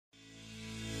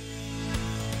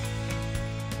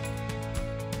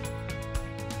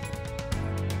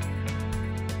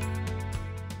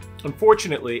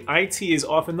Unfortunately, IT is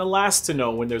often the last to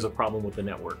know when there's a problem with the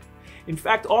network. In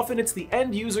fact, often it's the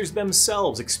end users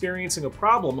themselves experiencing a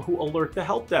problem who alert the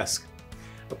help desk.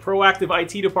 A proactive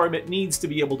IT department needs to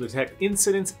be able to detect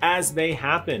incidents as they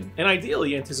happen, and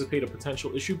ideally anticipate a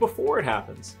potential issue before it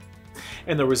happens.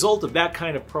 And the result of that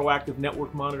kind of proactive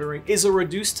network monitoring is a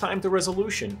reduced time to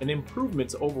resolution, an improvement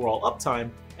to overall uptime,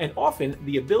 and often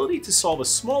the ability to solve a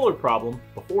smaller problem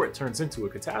before it turns into a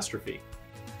catastrophe.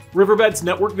 Riverbed's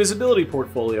network visibility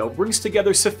portfolio brings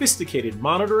together sophisticated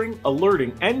monitoring,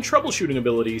 alerting, and troubleshooting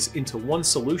abilities into one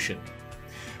solution.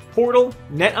 Portal,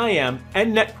 NetIM,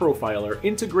 and NetProfiler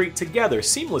integrate together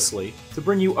seamlessly to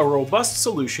bring you a robust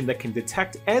solution that can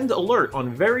detect and alert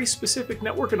on very specific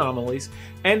network anomalies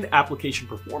and application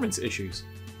performance issues.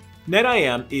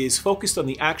 NetIM is focused on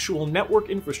the actual network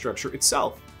infrastructure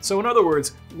itself. So in other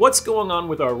words, what's going on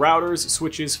with our routers,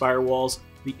 switches, firewalls,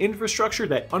 the infrastructure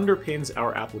that underpins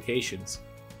our applications.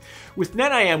 With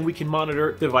NetIM, we can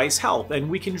monitor device health, and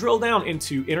we can drill down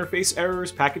into interface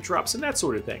errors, packet drops, and that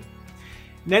sort of thing.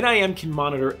 NetIM can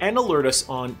monitor and alert us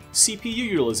on CPU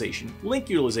utilization, link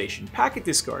utilization, packet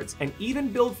discards, and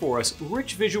even build for us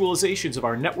rich visualizations of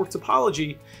our network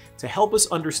topology to help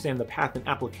us understand the path an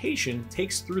application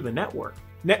takes through the network.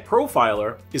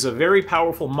 NetProfiler is a very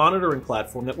powerful monitoring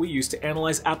platform that we use to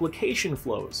analyze application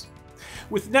flows.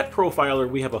 With NetProfiler,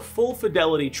 we have a full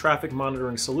fidelity traffic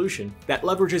monitoring solution that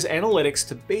leverages analytics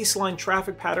to baseline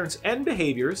traffic patterns and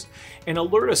behaviors and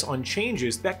alert us on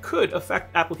changes that could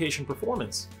affect application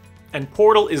performance. And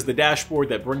Portal is the dashboard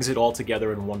that brings it all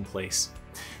together in one place.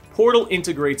 Portal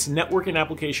integrates network and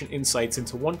application insights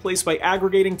into one place by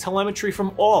aggregating telemetry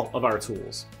from all of our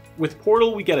tools. With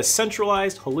Portal, we get a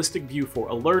centralized, holistic view for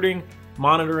alerting,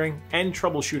 monitoring, and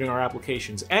troubleshooting our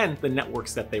applications and the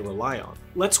networks that they rely on.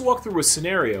 Let's walk through a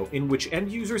scenario in which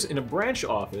end users in a branch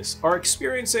office are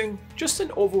experiencing just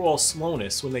an overall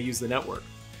slowness when they use the network,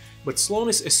 but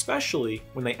slowness especially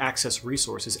when they access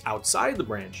resources outside the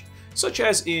branch, such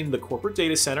as in the corporate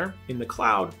data center, in the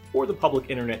cloud, or the public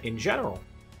internet in general.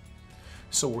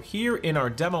 So we're here in our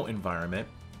demo environment,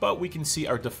 but we can see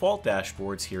our default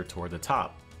dashboards here toward the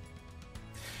top.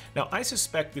 Now, I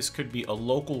suspect this could be a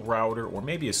local router or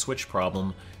maybe a switch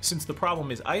problem, since the problem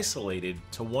is isolated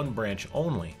to one branch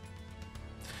only.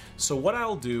 So what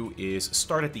I'll do is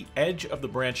start at the edge of the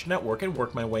branch network and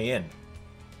work my way in.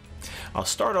 I'll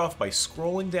start off by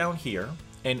scrolling down here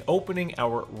and opening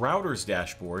our routers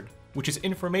dashboard, which is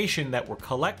information that we're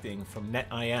collecting from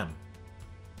NetIM.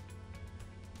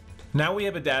 Now we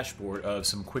have a dashboard of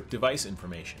some quick device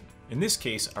information, in this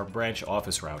case our branch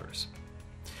office routers.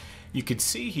 You can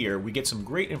see here we get some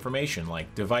great information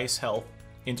like device health,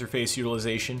 interface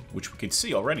utilization, which we could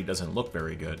see already doesn't look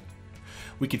very good.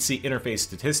 We could see interface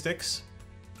statistics.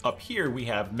 Up here we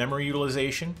have memory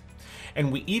utilization,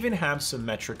 and we even have some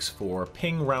metrics for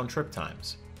ping round trip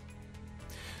times.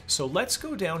 So let's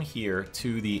go down here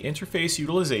to the interface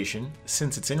utilization,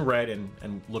 since it's in red,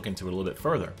 and look into it a little bit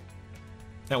further.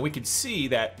 Now we can see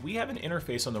that we have an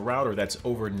interface on the router that's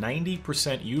over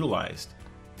 90% utilized.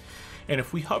 And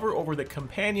if we hover over the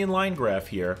companion line graph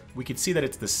here, we can see that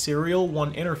it's the serial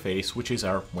 1 interface, which is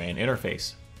our WAN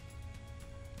interface.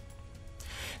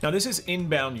 Now this is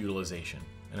inbound utilization,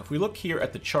 and if we look here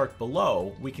at the chart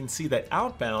below, we can see that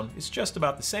outbound is just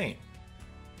about the same.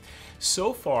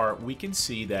 So far, we can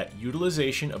see that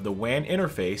utilization of the WAN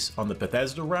interface on the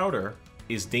Bethesda router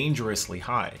is dangerously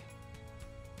high.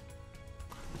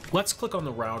 Let's click on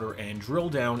the router and drill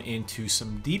down into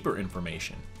some deeper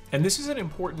information. And this is an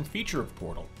important feature of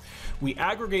Portal. We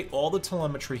aggregate all the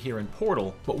telemetry here in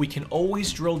Portal, but we can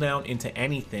always drill down into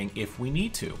anything if we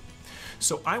need to.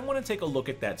 So I want to take a look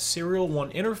at that serial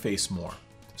 1 interface more.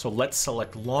 So let's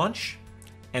select Launch,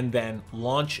 and then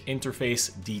Launch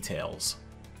Interface Details.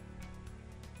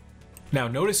 Now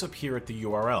notice up here at the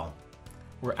URL,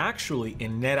 we're actually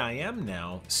in NetIM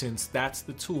now, since that's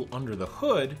the tool under the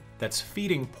hood that's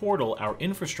feeding Portal our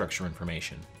infrastructure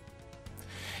information.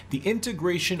 The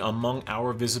integration among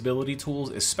our visibility tools,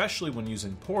 especially when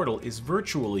using Portal, is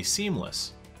virtually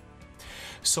seamless.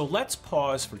 So let's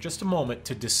pause for just a moment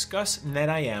to discuss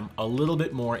NetIM a little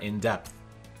bit more in depth.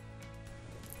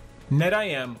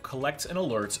 NetIM collects and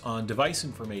alerts on device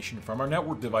information from our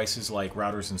network devices like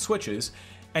routers and switches,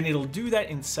 and it'll do that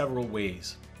in several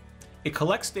ways. It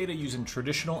collects data using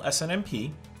traditional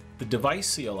SNMP, the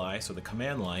device CLI, so the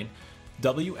command line,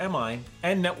 WMI,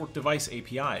 and network device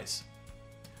APIs.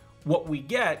 What we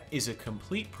get is a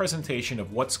complete presentation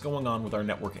of what's going on with our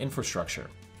network infrastructure.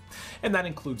 And that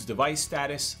includes device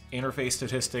status, interface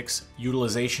statistics,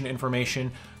 utilization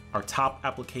information, our top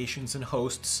applications and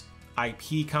hosts,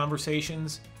 IP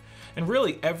conversations, and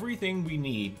really everything we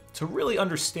need to really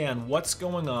understand what's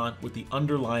going on with the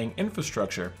underlying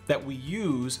infrastructure that we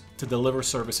use to deliver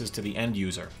services to the end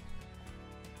user.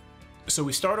 So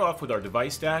we start off with our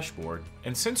device dashboard,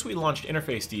 and since we launched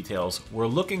interface details, we're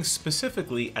looking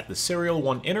specifically at the Serial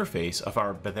 1 interface of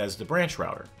our Bethesda branch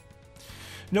router.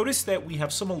 Notice that we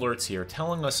have some alerts here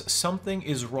telling us something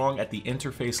is wrong at the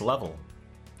interface level.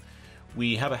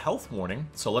 We have a health warning,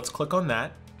 so let's click on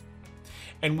that.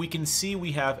 And we can see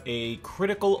we have a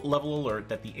critical level alert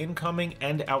that the incoming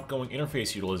and outgoing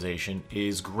interface utilization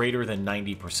is greater than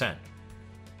 90%.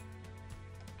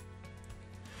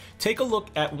 Take a look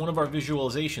at one of our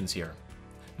visualizations here.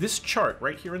 This chart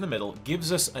right here in the middle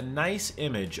gives us a nice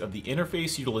image of the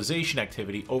interface utilization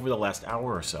activity over the last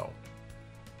hour or so.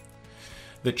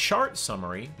 The chart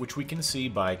summary, which we can see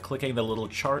by clicking the little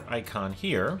chart icon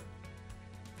here,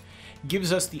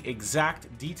 gives us the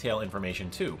exact detail information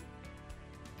too.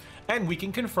 And we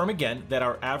can confirm again that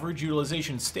our average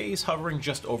utilization stays hovering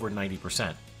just over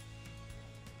 90%.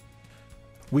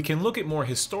 We can look at more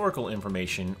historical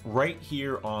information right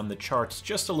here on the charts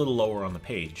just a little lower on the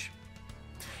page.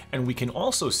 And we can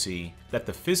also see that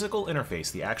the physical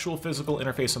interface, the actual physical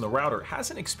interface on the router,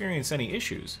 hasn't experienced any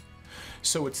issues.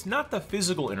 So it's not the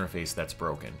physical interface that's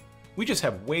broken. We just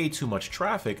have way too much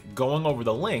traffic going over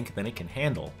the link than it can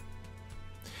handle.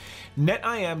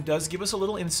 NetIM does give us a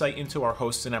little insight into our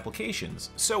hosts and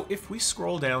applications. So if we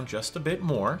scroll down just a bit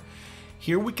more,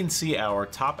 here we can see our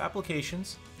top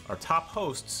applications, our top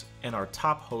hosts, and our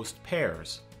top host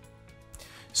pairs.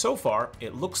 So far,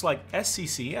 it looks like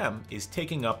SCCM is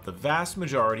taking up the vast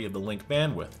majority of the link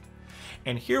bandwidth.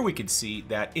 And here we can see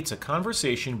that it's a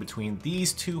conversation between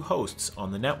these two hosts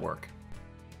on the network.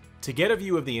 To get a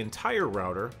view of the entire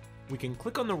router, we can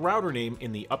click on the router name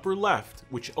in the upper left,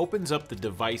 which opens up the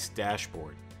device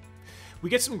dashboard. We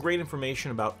get some great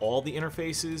information about all the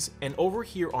interfaces, and over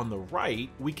here on the right,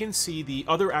 we can see the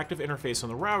other active interface on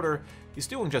the router is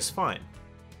doing just fine.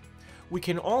 We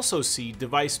can also see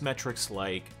device metrics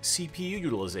like CPU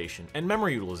utilization and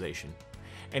memory utilization,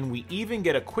 and we even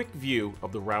get a quick view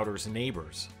of the router's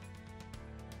neighbors.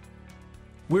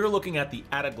 We're looking at the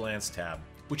At a Glance tab,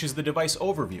 which is the device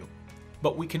overview,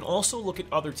 but we can also look at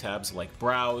other tabs like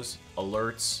Browse,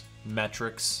 Alerts,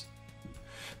 Metrics.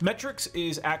 Metrics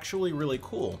is actually really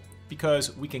cool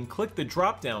because we can click the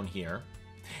drop down here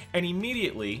and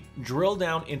immediately drill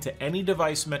down into any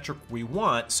device metric we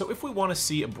want. So if we want to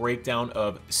see a breakdown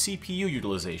of CPU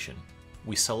utilization,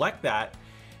 we select that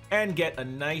and get a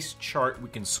nice chart we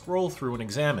can scroll through and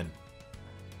examine.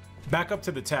 Back up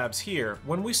to the tabs here,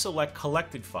 when we select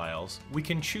collected files, we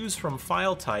can choose from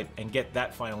file type and get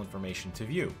that file information to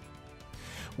view.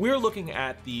 We're looking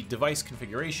at the device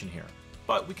configuration here,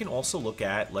 but we can also look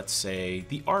at, let's say,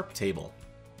 the ARP table.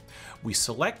 We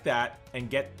select that and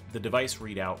get the device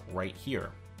readout right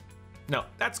here. Now,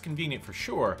 that's convenient for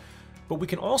sure, but we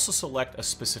can also select a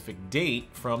specific date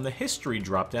from the history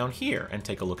drop-down here and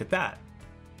take a look at that.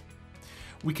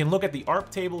 We can look at the ARP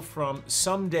table from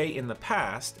some day in the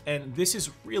past, and this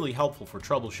is really helpful for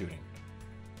troubleshooting.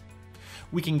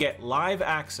 We can get live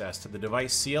access to the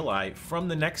device CLI from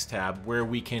the next tab, where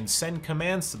we can send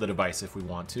commands to the device if we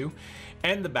want to,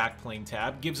 and the backplane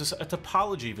tab gives us a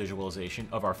topology visualization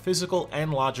of our physical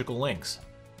and logical links.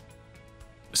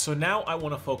 So now I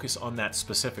want to focus on that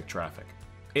specific traffic.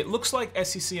 It looks like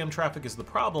SCCM traffic is the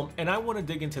problem, and I want to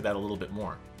dig into that a little bit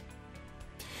more.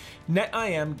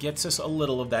 NetIM gets us a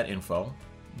little of that info,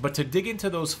 but to dig into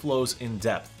those flows in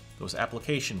depth, those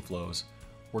application flows,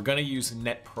 we're going to use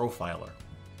NetProfiler.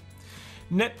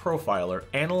 NetProfiler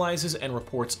analyzes and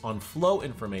reports on flow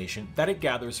information that it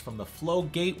gathers from the Flow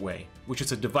Gateway, which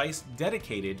is a device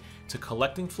dedicated to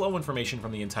collecting flow information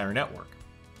from the entire network.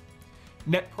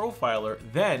 NetProfiler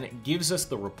then gives us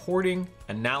the reporting,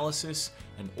 analysis,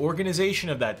 and organization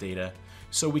of that data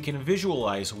so we can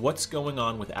visualize what's going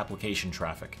on with application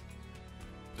traffic.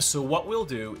 So what we'll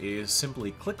do is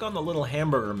simply click on the little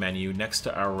hamburger menu next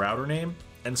to our router name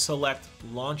and select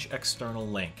Launch External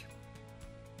Link.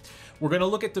 We're going to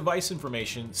look at device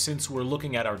information since we're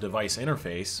looking at our device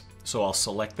interface, so I'll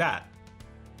select that.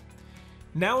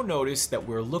 Now notice that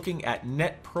we're looking at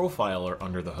NetProfiler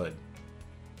under the hood.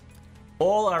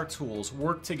 All our tools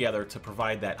work together to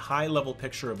provide that high-level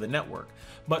picture of the network,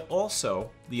 but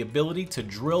also the ability to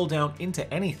drill down into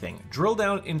anything, drill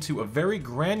down into a very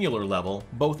granular level,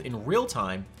 both in real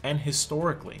time and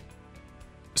historically.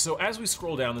 So as we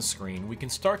scroll down the screen, we can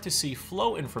start to see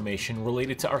flow information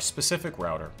related to our specific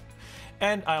router.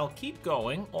 And I'll keep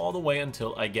going all the way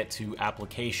until I get to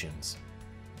applications.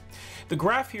 The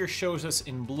graph here shows us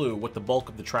in blue what the bulk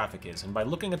of the traffic is, and by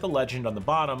looking at the legend on the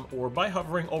bottom or by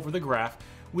hovering over the graph,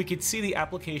 we could see the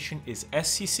application is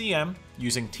SCCM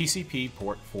using TCP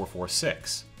port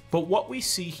 446. But what we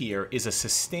see here is a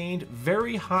sustained,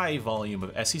 very high volume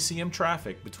of SCCM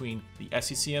traffic between the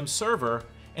SCCM server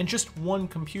and just one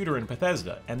computer in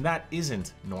Bethesda, and that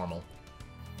isn't normal.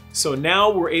 So now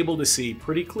we're able to see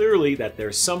pretty clearly that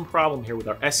there's some problem here with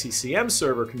our SCCM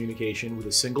server communication with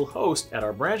a single host at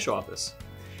our branch office.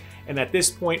 And at this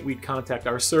point, we'd contact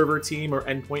our server team or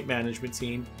endpoint management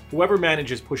team, whoever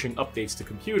manages pushing updates to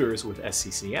computers with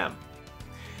SCCM.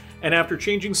 And after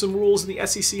changing some rules in the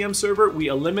SCCM server, we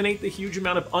eliminate the huge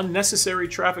amount of unnecessary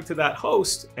traffic to that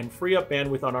host and free up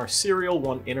bandwidth on our Serial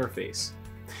 1 interface.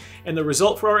 And the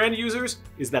result for our end users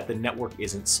is that the network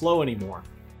isn't slow anymore.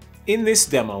 In this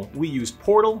demo, we used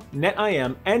Portal,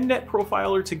 NetIM, and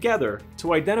NetProfiler together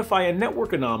to identify a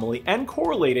network anomaly and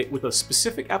correlate it with a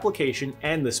specific application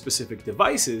and the specific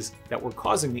devices that were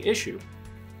causing the issue.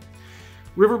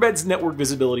 Riverbed's network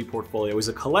visibility portfolio is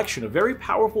a collection of very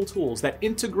powerful tools that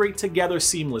integrate together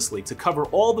seamlessly to cover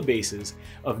all the bases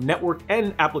of network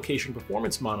and application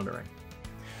performance monitoring.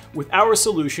 With our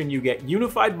solution, you get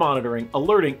unified monitoring,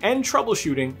 alerting, and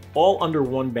troubleshooting all under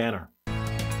one banner.